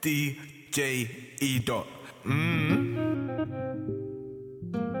DJ E-Dot.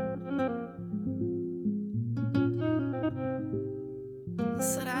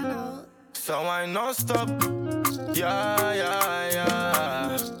 Serrano. So I non stop, yeah, yeah,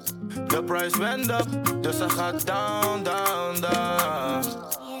 yeah. The price went up, dus hij gaat down, down, down.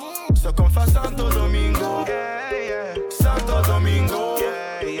 Ze komt van Santo Domingo, Santo Domingo.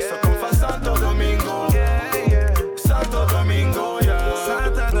 Ze komt van Santo Domingo, Santo Domingo, yeah.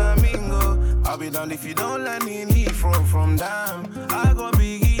 Santo Domingo, I'll be down if you don't let me leave from down. I got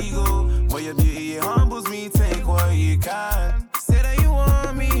big ego, what you do, it humbles me, take what you can. Say that you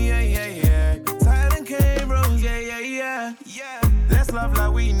want me, yeah, yeah, yeah. Silent K, bro, yeah, yeah, yeah, yeah. Let's love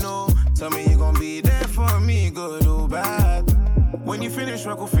like we know. Tell me you gon' be there for me, good or bad. When you finish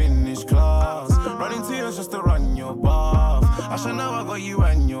work, we'll finish class. Running tears just to run your bath. I should know I got you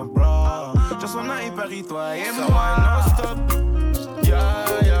and your bra. Just on night, Paris, toi et So moi. I non stop, yeah,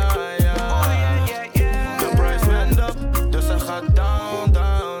 yeah, yeah. Oh, yeah, yeah, yeah. The price went up, dus hij gaat down,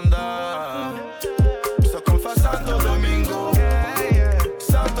 down, down. Ze komt van Santo Domingo,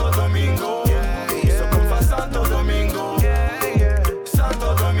 Santo Domingo. Ze komt van Santo Domingo,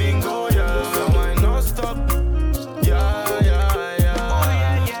 Santo Domingo, yeah. So I non stop, yeah, yeah, yeah. Oh,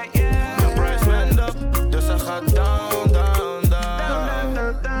 yeah, yeah, yeah. The price went up, dus hij gaat down, down, down.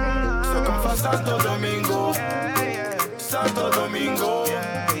 Ze komt van Santo Domingo, Santo Domingo.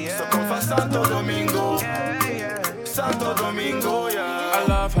 Ze komt van Santo Domingo, Santo Domingo, yeah. I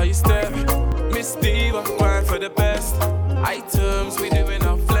love how you step, Miss Diva, grind for the best. Items we doing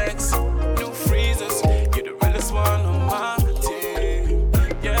our flex, new freezers. You the realest one on my team.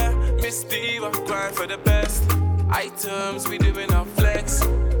 Yeah, Miss Diva, grind for the best. Items we doing our flex,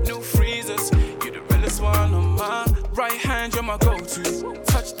 new freezers. You the realest one on my right hand. You're my go-to.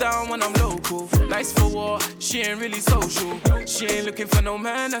 Touchdown when I'm local. Nice for what? She ain't really social. She ain't looking for no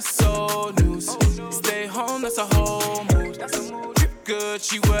man that's so news. Stay home, that's a whole mood. Drip good,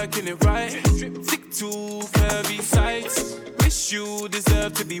 she working it right. Stick to curvy sides. Wish you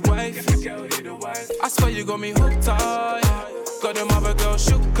deserve to be wife. I swear you got me hooked on. Got them other girls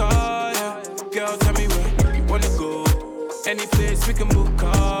shook on. Girl, tell me where you wanna go. Any place we can book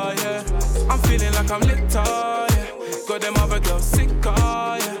on, yeah. I'm feeling like I'm lit on, yeah. Got them other girls sick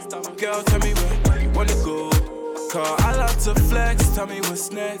on, yeah. Girl, tell me where you wanna go. Cause I love to flex, tell me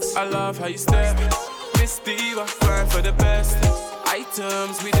what's next. I love how you step, Miss Diva, grind for the best.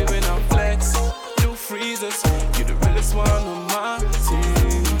 Items we doing our flex, new freezers. You the realest one on my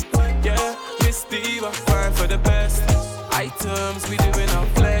team. Yeah, Miss Diva, grind for the best. Items we doing our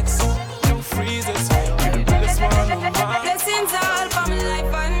flex, new freezers. You the realest one on my team. Blessings all for my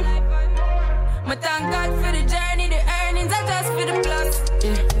life and my thank God for the journey, the earnings are just for the plus.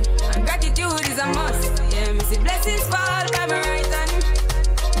 Yeah. And gratitude is a must. Yeah, me see blessings fall by my right hand.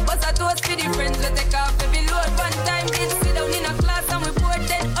 But I toast for the friends we take off every load. One time did sit down in a class and we bored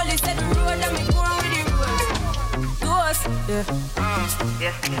dead. Only said the road and we going with the road. Toast,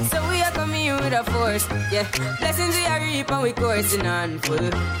 yeah. So we are coming in with a force, yeah. Blessings we are reap and we coursing on full.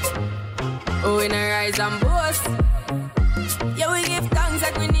 Oh, we not rise and boast. Yeah, we give thanks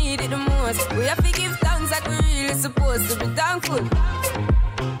like we need it the most. We have to give thanks like we really supposed to be thankful.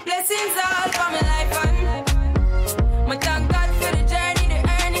 Blessings all for my life and my thank God for the journey, the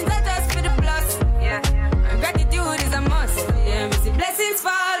earnings are just for the plus. Yeah, and gratitude is a must. Yeah, me see blessings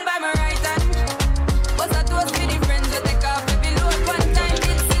fall by my right hand. But I toast for the friends that take off every load. One time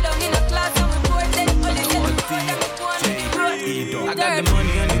did sit down in a class and we bored dead. Only said the road and we go on the road. I got the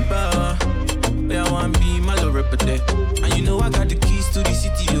money and the power. Yeah, I want be my little repete. And you know I got the keys to the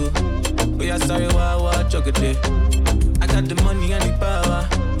city, yo. Oh yeah, sorry, why, chocolate. I got the money and the power.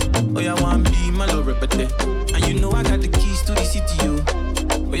 Oh yeah, I want be my little repete. And you know I got the keys to the city, yo.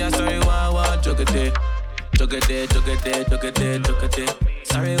 Oh yeah, sorry, why, chocolate. Chocolate.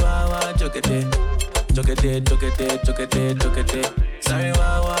 Sorry, why, chocolate. Chocolate. Sorry,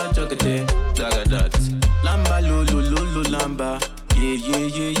 why, chocolate. Like that. Lamba, lo, lamba.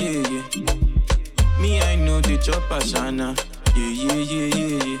 Yeah. Me, I know the chopper, Shana. Yeah.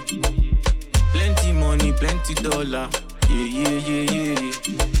 Plenty money, plenty dollar. Yeah.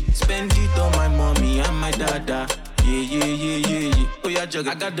 Spend it on my mommy and my dada. Yeah. Oh yeah,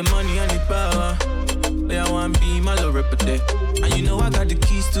 juggle. I got the money and the power. Oh yeah, I want be my little repete. And you know I got the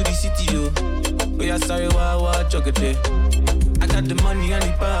keys to the city, yo. Oh yeah, sorry, why, chocolate. I got the money and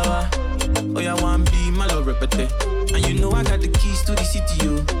the power. Oh yeah, I want be my little repete. And you know I got the keys to the city,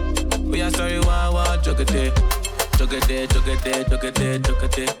 yo. Oh yeah, sorry, why, chocolate. Chocolate.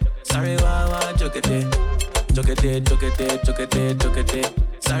 Sorry, why, chocolate. Chocolate.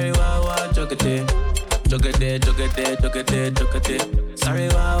 Sorry, Sorry, wawa, jogate. Jogate, jogate, jogate, jogate. Sorry,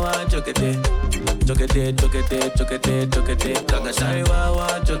 wawa, jogate. Jogate, jogate, jogate, jogate. Gaga, sorry,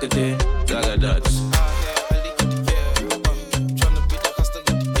 wawa, jogate. Gaga dots.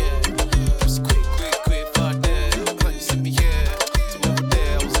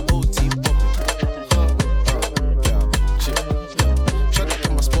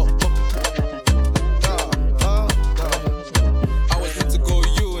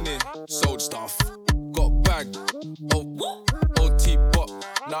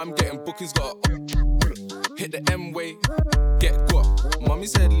 I'm getting bookings, got hit the M-way, get got. Mommy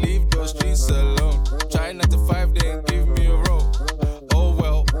said leave those streets alone. Trying 9 to 5, they ain't give me a roll. Oh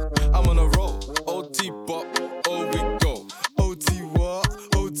well, I'm on a roll. OT bop, oh we go. OT what?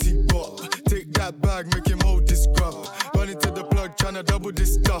 OT bop. Take that bag, make him hold this grub. Running to the plug, tryna double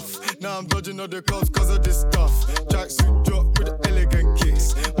this stuff. Now I'm dodging all the cops cause of this stuff. Tracksuit drop with the elegant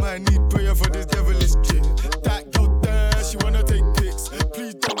kicks. Might need prayer for this devilish chick. That girl there, she wanna take pics.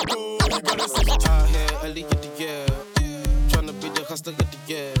 Please don't go, you gotta say out here, early in the year. Tryna be the hustler of the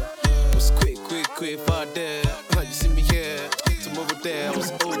year. Was quick, far there. You see me here, tomorrow there. I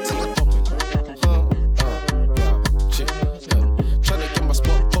was OT popping. Tryna get my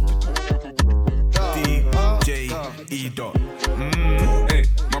spot popping. DJ E. Hey,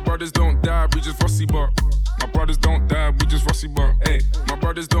 my brothers don't die, we just fussy bar. My brothers don't die, we just fussy bar. Hey, my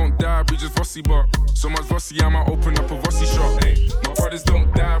brothers don't die, we just fussy bar. So much fussy, I might open up a fussy shop. Hey, my brothers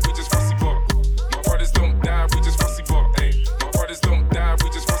don't die, we just fussy bar. My brothers don't die, we just fussy bar. Hey, my brothers don't die, we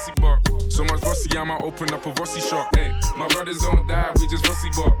just fussy bar. So much fussy, I might open up a fussy shop. Hey, my brothers don't die, we just fussy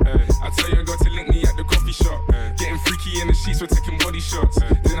bar. Hey, I tell you, I got to link me at the coffee shop. Getting freaky in the sheets, we're taking body shots.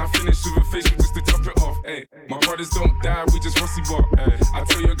 Then I finish with a facial just to top it off. Hey, my brothers don't die, we just fussy bar. I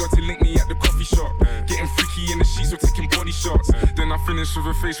tell you, I got to link me at the coffee shop. Getting freaky in the sheets, we're taking body shots. Then I finish with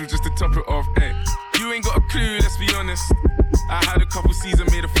a facial just to top it off. Hey, you ain't got a clue, let's be honest. I had a couple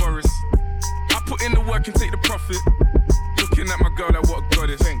seasons made a forest. I put in the work and take the profit. Looking at my girl like what a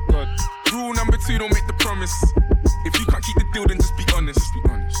goddess. Thank God. Rule number 2, don't make the promise. If you can't keep the deal, then just be honest.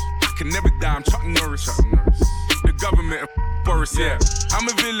 I can never die, I'm Chuck Norris. The government Boris, yeah. I'm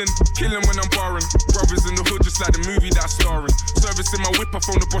a villain, killing when I'm barring. Brothers in the hood, just like the movie that I'm starring. Servicing my whip, I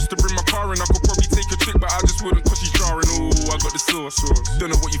phone the boss to bring my car in. I could probably take a chick, but I just wouldn't cause she's jarring. Ooh, I got the sauce.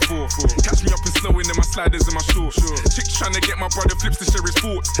 Don't know what you for. Catch me up and slowing in my sliders and my shorts. Chick's trying to get my brother flips to share his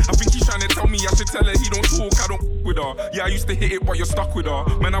thoughts. I think he's trying to tell me I should tell her he don't talk. I don't with her. Yeah, I used to hit it, but you're stuck with her.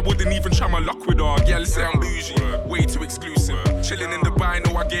 Man, I wouldn't even try my luck with her. Yeah, let's say I'm bougie, way too exclusive. Chilling in Dubai,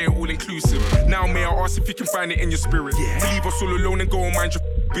 know I get it all inclusive. Now may I ask if you can find it in your spirit? Leave us all alone and go and mind your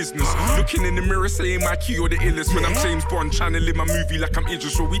business. Looking in the mirror saying my key or the illest. When I'm James Bond trying to live my movie like I'm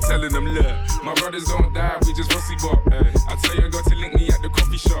Idris, so we telling them, look, my brothers don't die, we just fussy bop. I tell you, I got to link me at the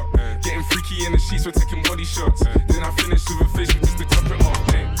coffee shop. Getting freaky in the sheets, we're taking body shots. Then I finish with a facial just to top it off.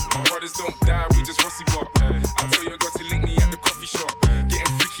 My brothers don't die, we just fussy bop. I tell you, I got to link me at the coffee shop.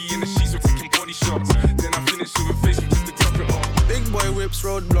 Getting freaky in the sheets, we're taking body shots. Then I finish with a facial just to top it off. Big boy whips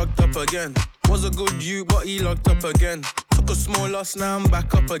road blocked up again. Was a good you, but he locked up again. Took a small loss, now I'm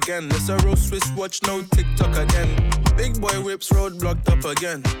back up again. It's a real Swiss watch, no TikTok again. Big boy whips road blocked up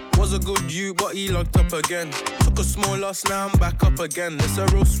again. Was a good you, but he locked up again. Took a small loss, now I'm back up again. It's a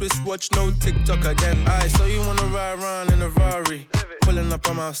real Swiss watch, no TikTok again. Aye, so you wanna ride around in a Rari? Pulling up,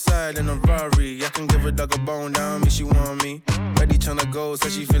 I'm outside in a Rari. I can give a dog a bone down, me she want me. Ready tryna go, so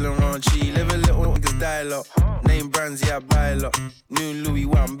she feeling raunchy. Live a little niggas dial up. Name brands, yeah I buy a lot. New Louis,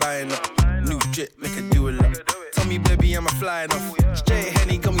 what I'm buying up. New drip, make her do a lot. Tell me baby, I'm a flying off. Straight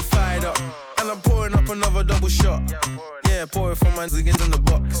Henny got me fired up. And I'm pouring up another double shot. Yeah, pour it from my ziggins in the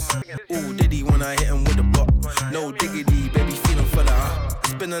box. Ooh, Diddy when I hit him with the block. No diggity, baby feeling for the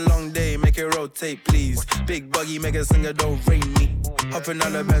It's been a long day, make it rotate please. Big buggy, make a singer, don't rain me. Hopping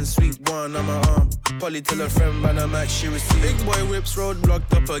on the band, sweet one on my arm. Polly tell a friend by the match she received. Big boy whips road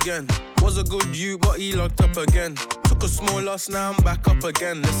blocked up again. Was a good you, but he locked up again. Took a small loss, now I'm back up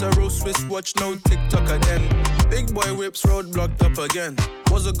again. It's a real Swiss watch, no TikTok again. Big boy whips road blocked up again.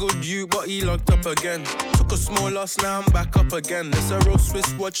 Was a good you, but he locked up again. Took a small loss, now I'm back up again. It's a real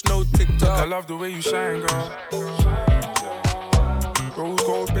Swiss watch, no TikTok. I love the way you shine, girl. Rose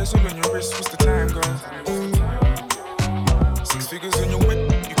gold bezel on your wrist, what's the time, girl? 6 figures in your whip,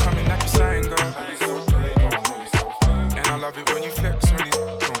 you coming like a sign, girl. And I love it when you flex on it,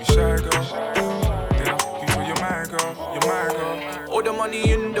 don't be shy, girl. Then I'll fuck you for your mind, girl, you're my girl. All the money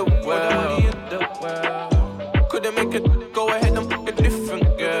in the world, couldn't make it, go ahead and fuck a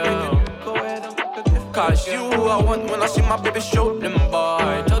different girl. Cause you I want when I see my baby show them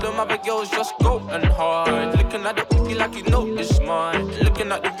boy. Tell them my big girls just go and hard. Looking at the cookie like you know it's mine. Looking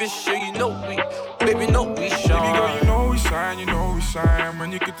looking at the wrist, yeah, you know we, baby, know we shine. Baby girl, you know we shine, you know we shine.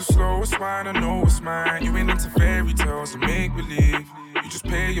 When you get the slowest wine, I know it's mine. You ain't into fairy tales and make believe. You just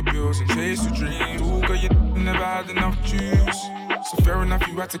pay your bills and chase your dreams. Ooh, girl, you never had enough juice. So fair enough,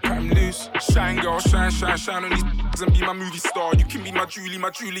 you had to cut him loose. Shine, girl, shine, shine, shine on these and be my movie star. You can be my Julie, my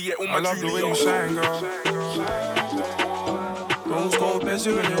Juliet, all my Julie. I love the way you shine, girl. Rose gold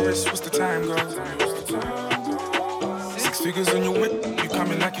bezel on your wrist, what's the time, girl? 6 figures on your whip, you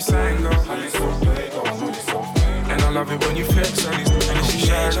coming like you sang, girl. And I love it when you flex on these and she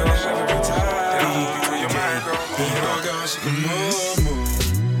shine, girl. Yeah, you to your mind, girl. Girl, she can move.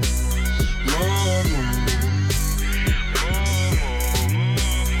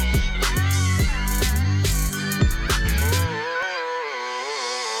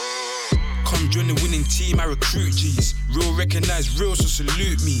 Join the winning team, I recruit G's. Real recognize real, so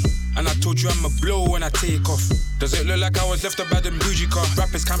salute me. And I told you I'm a blow when I take off. Does it look like I was left a bad and bougie car?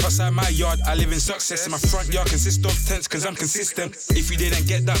 Rappers camp outside my yard, I live in success. And my front yard consists of tents, cause I'm consistent. If you didn't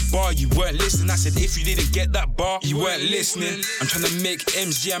get that bar, you weren't listening. I said if you didn't get that bar, you weren't listening. I'm trying to make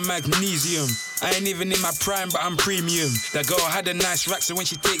MG and magnesium. I ain't even in my prime, but I'm premium. That girl had a nice rack, so when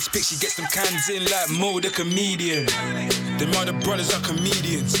she takes pics, she gets them cans in like Mo the comedian. Them other brothers are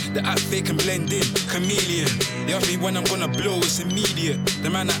comedians. They act fake and blend in, chameleon. They ask me when I'm gonna blow, it's immediate.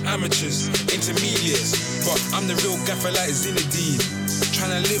 The man are amateurs, intermediates. But I'm the real gaffer like Zinedine.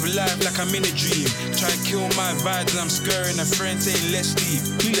 Tryna live life like I'm in a dream. Try and kill my vibes and I'm scurrying. Her friends ain't less deep.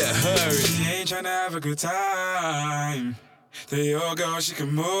 You let her in. She ain't tryna have a good time. Tell your girl she can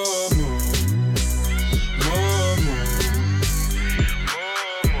move.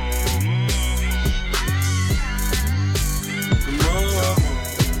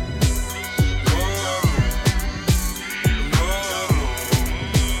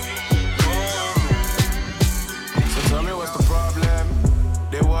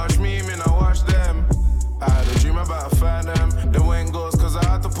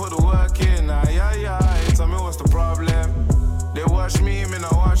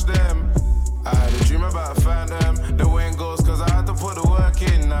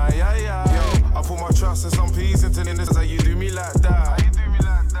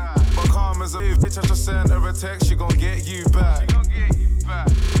 Text, she gon' get you back.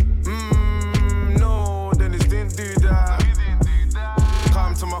 No, Dennis didn't do that.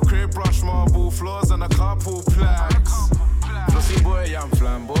 Come to my crib, brush marble floors and a couple plaques. Flossy boy, I'm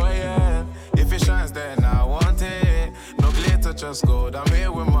flamboyant. If it shines, then I want it. No glitter, just gold. I'm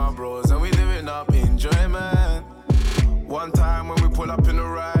here with my bros and we living up enjoyment. One time when we pull up in the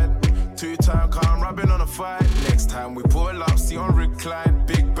ride, 2 time calm rubbing on a fight. Next time we pull up, see on recline.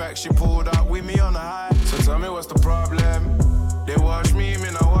 Big back, she pulled up with me on the high. So tell me what's the problem? They watch me,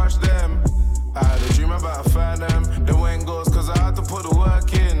 I watch them. I had a dream about a find them. They went ghost cause I had to put the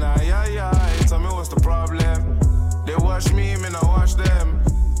work in. Tell me what's the problem? They watch me, I watch them.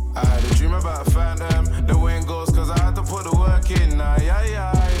 I had a dream about a find them. They went ghost cause I had to put the work in.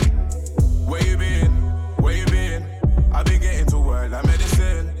 Where you been? Where you been? I've been getting to work like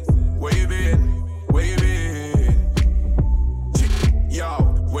medicine. Where you been? Where you been? Yo,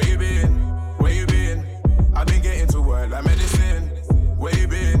 where you been? Where you been? I've been getting to work like medicine. Where you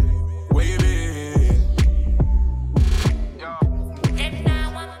been? Where you been? Yo. Them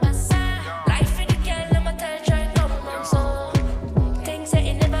now want pass. Life for the girl, I'ma tell try come on so. Things that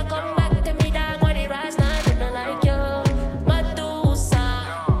it never come back to me, dog. What it rise now, do not like you. Medusa,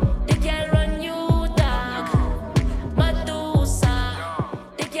 the girl run you, dog. Medusa,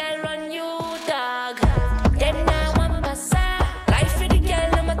 the girl run you, dog. Them now want pass. Life for the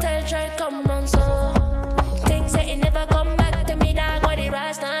girl, I'ma tell try come on so. Things that it never come back to me, dog. What it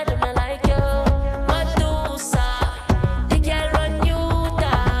rise now, do not like you. Medusa, the girl run you,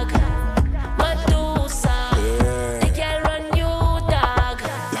 dog. Medusa, the girl run you, dog.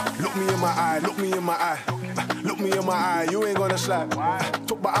 Look me in my eye, look me in my eye. Look me in my eye, you ain't gonna slide.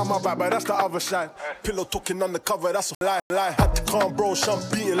 Talk behind my back, but that's the other side. Pillow talking undercover, that's a lie. Had to calm bro, some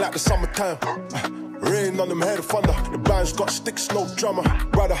beating like the summertime. Rain on them head of thunder. The band's got sticks, no drummer.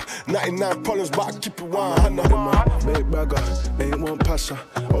 Brother, 99 problems, but I keep it 100. Make bagger, ain't one passer.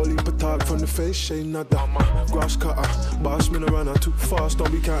 Only petard from the face, she nada. Grass cutter, boss me the runner too fast.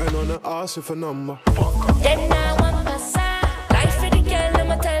 Don't be counting on the ass if a number. Then now one pass. Life for the girl,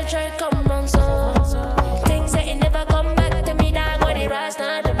 I'ma tell try come on so. Things that it never come back to me, dog. What it rise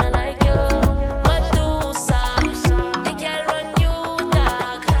now, do not like you. Medusa, the girl run you,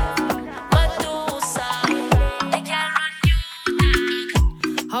 dog. Medusa, the girl run you,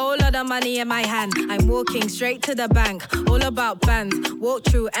 dog. Whole lot of money in my hand. I'm walking straight to the bank. All about bands. Walk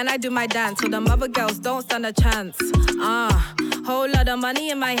through and I do my dance. So them other girls don't stand a chance. Whole lot of money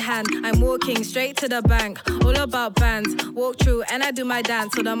in my hand. I'm walking straight to the bank. All about bands. Walk through and I do my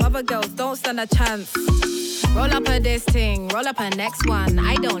dance. So them other girls don't stand a chance. Roll up a this thing, roll up a next one.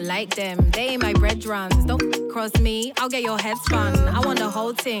 I don't like them, they ain't my bread runs. Don't cross me, I'll get your head spun. I want the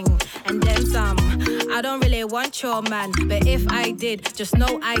whole thing, and then some. I don't really want your man, but if I did, just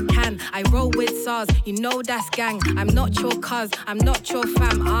know I can. I roll with SARS, you know that's gang. I'm not your cuz, I'm not your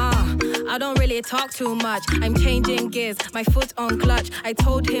fam. I don't really talk too much. I'm changing gears, my foot on clutch. I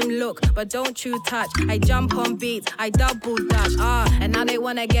told him look, but don't you touch. I jump on beats, I double dutch. And now they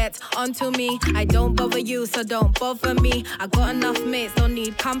wanna get onto me. I don't bother you, so don't bother me. I got enough mates, don't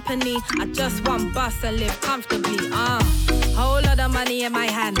need company. I just want bus and live comfortably. Whole lot of money in my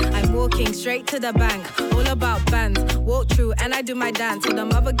hand. I'm walking straight to the bank. All about bands. Walk through and I do my dance. So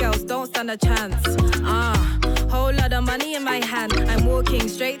them other girls don't stand a chance. Whole lot of money in my hand. I'm walking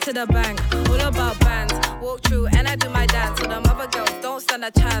straight to the bank. All about bands. Walk through and I do my dance. So them other girls don't stand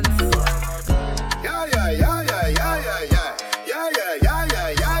a chance. Yeah, yeah, yeah, yeah, yeah, yeah, yeah. Yeah, yeah, yeah, yeah,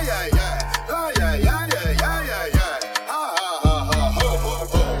 yeah, yeah, yeah. Oh, yeah, yeah, yeah, yeah, yeah, yeah. Ha, ha, ha, ha, ho, ho,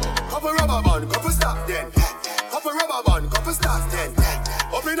 ho. Couple rubber band, couple stop then. Couple rubber band, couple stop then.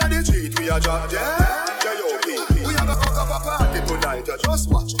 Up in the street, we are drop, yeah. Yeah, yo, we have a fuck up a party tonight, just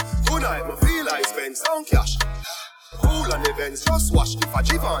watch. Tonight, me feel I spend some cash. Cool on events, just watch. If a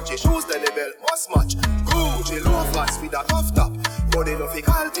Givenchy shoes, then the belt must match. Gucci loafers with a cuff top. Body no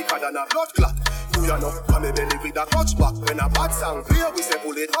fickle, thicker than a blood clot. Do you know, I'm a belly with a clutch back. When a bad sound clear, we say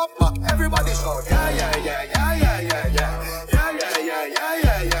pull it up back. Everybody shout, yeah, yeah, yeah, yeah, yeah, yeah, yeah. Yeah, yeah, yeah, yeah,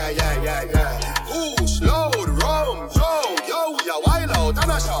 yeah, yeah, yeah, yeah, yeah. Push, load, rum, drunk, yo, we are wild out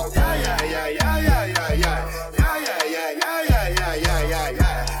and a shout. Yeah, yeah, yeah, yeah, yeah, yeah, yeah. Yeah, yeah, yeah, yeah, yeah, yeah, yeah, yeah,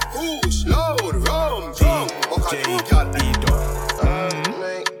 yeah. Push, load, rum, drunk. Okay,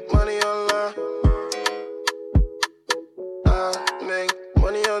 make money online. I make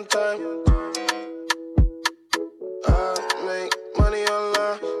money on time. I make money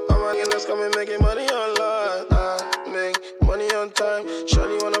online. All my niggas coming making money online. I make money on time.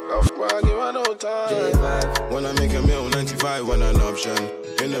 Shawty wanna go for I give her no time. When I make a meal, 95 when an option.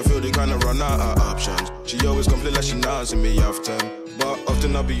 In the field, they kinda run out of options. She always complain like she nods me often. But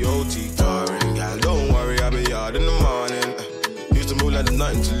often I'll be OT tiring. Girl, don't worry, I'll be out in the morning. Used to move like there's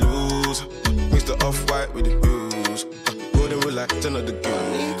nothing to lose. Mix the off-white with the blues. Golden with like 10 of the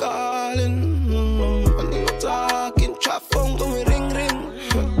girls. Calling, when you talking, trap phone going ring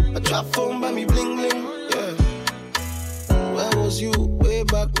ring. A trap phone by me bling bling, yeah. Where was you way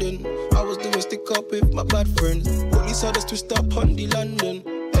back then? I was doing stick up with my bad friends. Police had us twist up on the London.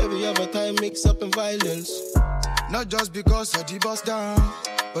 Every other time mix up in violence. Not just because I bust down,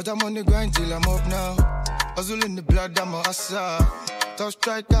 but I'm on the grind till I'm up now. Hustle in the blood, I'm a hustler. Tough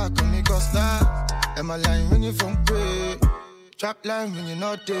strike, that come me go star. Am I line when you from pray? Trap line when you're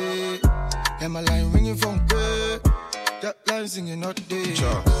not there. Am I line when you from pray? Trap line singing not there.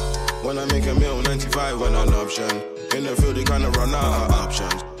 Sure. When I make a meal, 95 when an option. In the field, they kinda run out of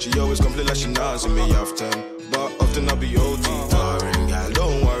options. She always complain like she nods me often. But often I'll be OT tiring. Girl,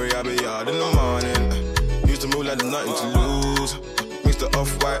 don't worry, I'll be out in the morning. Used to move like there's nothing to lose. Mix the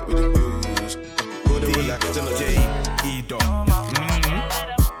off-white with the blues. Golden with like 10 of the E-Dog.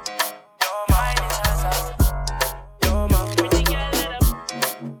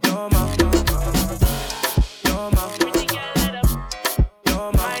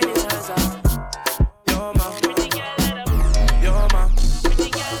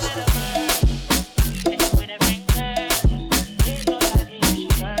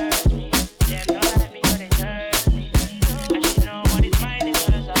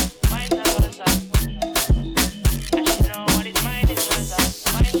 What it's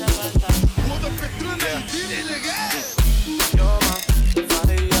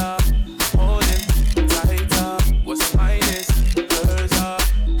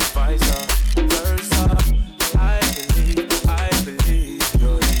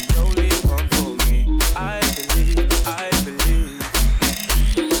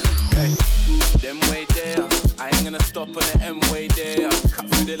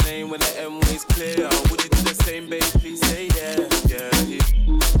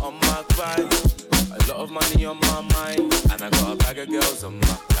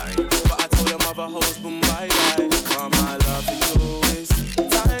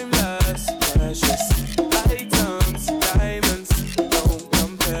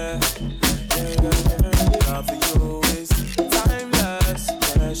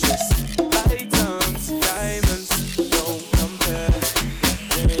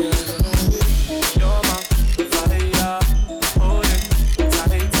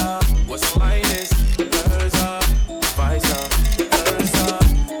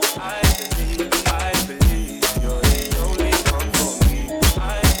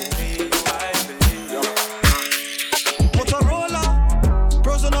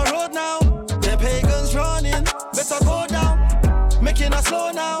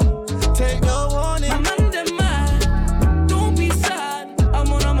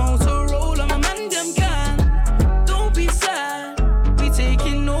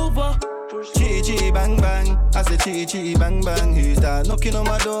man knocking on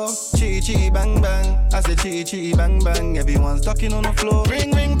my door. Chee chee bang bang. I say chee chee bang bang. Everyone's ducking on the floor.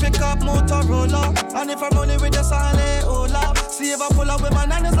 Ring ring, pick up Motorola. And if I'm rolling with the silent, hold up. See if I pull up with my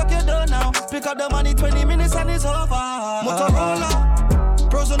nines like you do now. Pick up the money, 20 minutes and it's over. Motorola,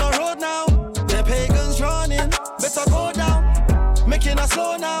 pros on the road now. The pagans running, better go down. Making us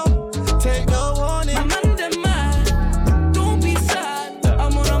slow now. Take the warning. My man them mad, don't be sad.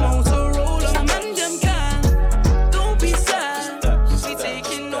 I'm on a Motorola. My man them can, don't be sad. She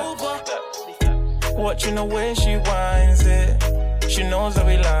taking over. Watching the way she winds it. She knows that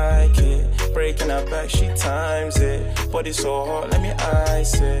we like it. Breaking her back, she times it. Body so hot, let me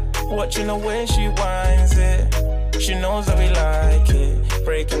ice it. Watching the way she winds it. She knows that we like it.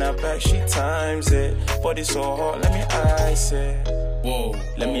 Breaking her back, she times it. Body so hot, let me ice it. Whoa,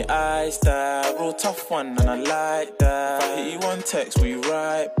 let me ice that. Real tough one, and I like that. If I hit you on text, will you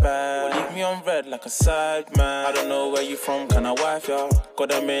write back? Or leave me on red like a side man. I don't know where you from, can I wife ya?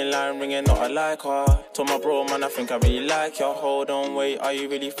 Got a main line ringing, not I like her. Told my bro, man, I think I really like ya. Hold on, wait, are you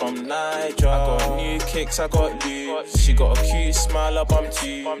really from Niger? I got new kicks, I got loose. She got a cute smile, I bumped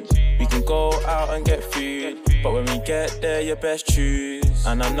you. We can go out and get food, but when we get there, you best choose.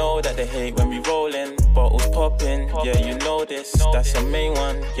 And I know that they hate when we rollin', bottles poppin'. Yeah, you know this, that's the main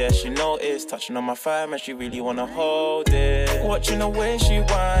one. Yeah, she noticed, touching on my thigh, man, she really wanna hold it. Watching the way she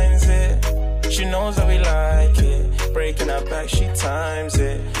winds it. She knows that we like it. Breaking her back, she times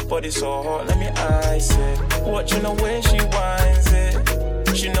it. Body so hot, let me ice it. Watching the way she winds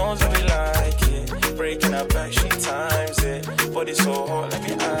it. She knows that we like it. Breaking her back, she times it. Body so hot, let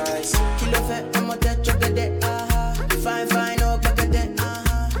me ice it. Kilo fat, I'm on that chocolate, fine, fine, oh, back at that,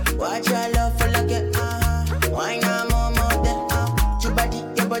 watch your love for like it, why not more that, your body,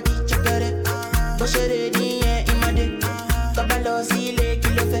 chocolate, push it in, yeah, in my day, kabalo, see,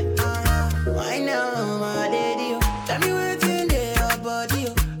 kilo fat, why now, my lady, tell me what's in there, your body,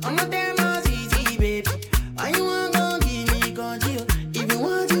 I'm not there, my easy, baby, why you want to give me control, if you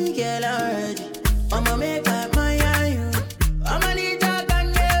want to get already, I'ma make up my eye, I'ma need that can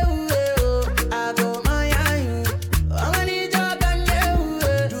you, I go my eye, I'ma need that can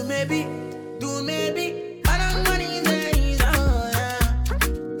you, do maybe, I don't want it days,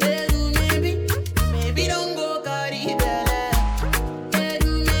 yeah, do maybe don't go carry belle, yeah,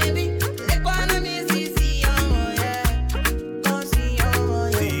 do maybe, let go on me see, yeah, come see, yeah,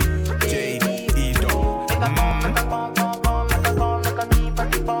 DJ Edo.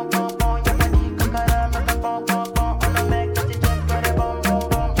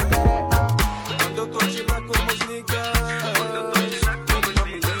 Quando eu tô de lá com os niggas, quando não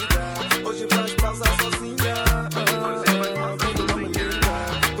me liga, hoje faz pausa sozinha. Quando não me liga,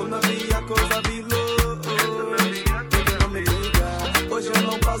 quando havia coisa vilou, quando não me liga, hoje eu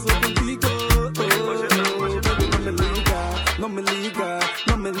não passo contigo. Baby, não me liga, não me liga,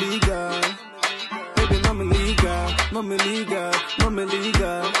 não me liga. Baby, não me liga, não me liga, não me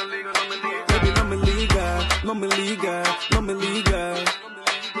liga. Baby, não me liga, não me liga, não me liga.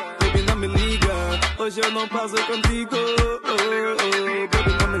 Baby, não me liga, hoje eu não passo contigo.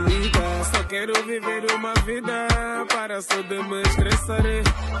 Baby, não me liga. Só quero viver uma vida para só de me estressar.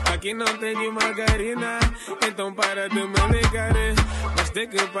 Aqui não tenho margarina, então para de me ligar. Mas tem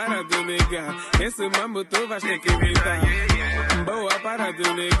que parar de ligar, esse mambo tu vais ter que evitar. Boa, para de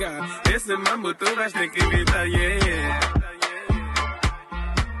ligar, esse mambo tu vais ter que evitar, yeah.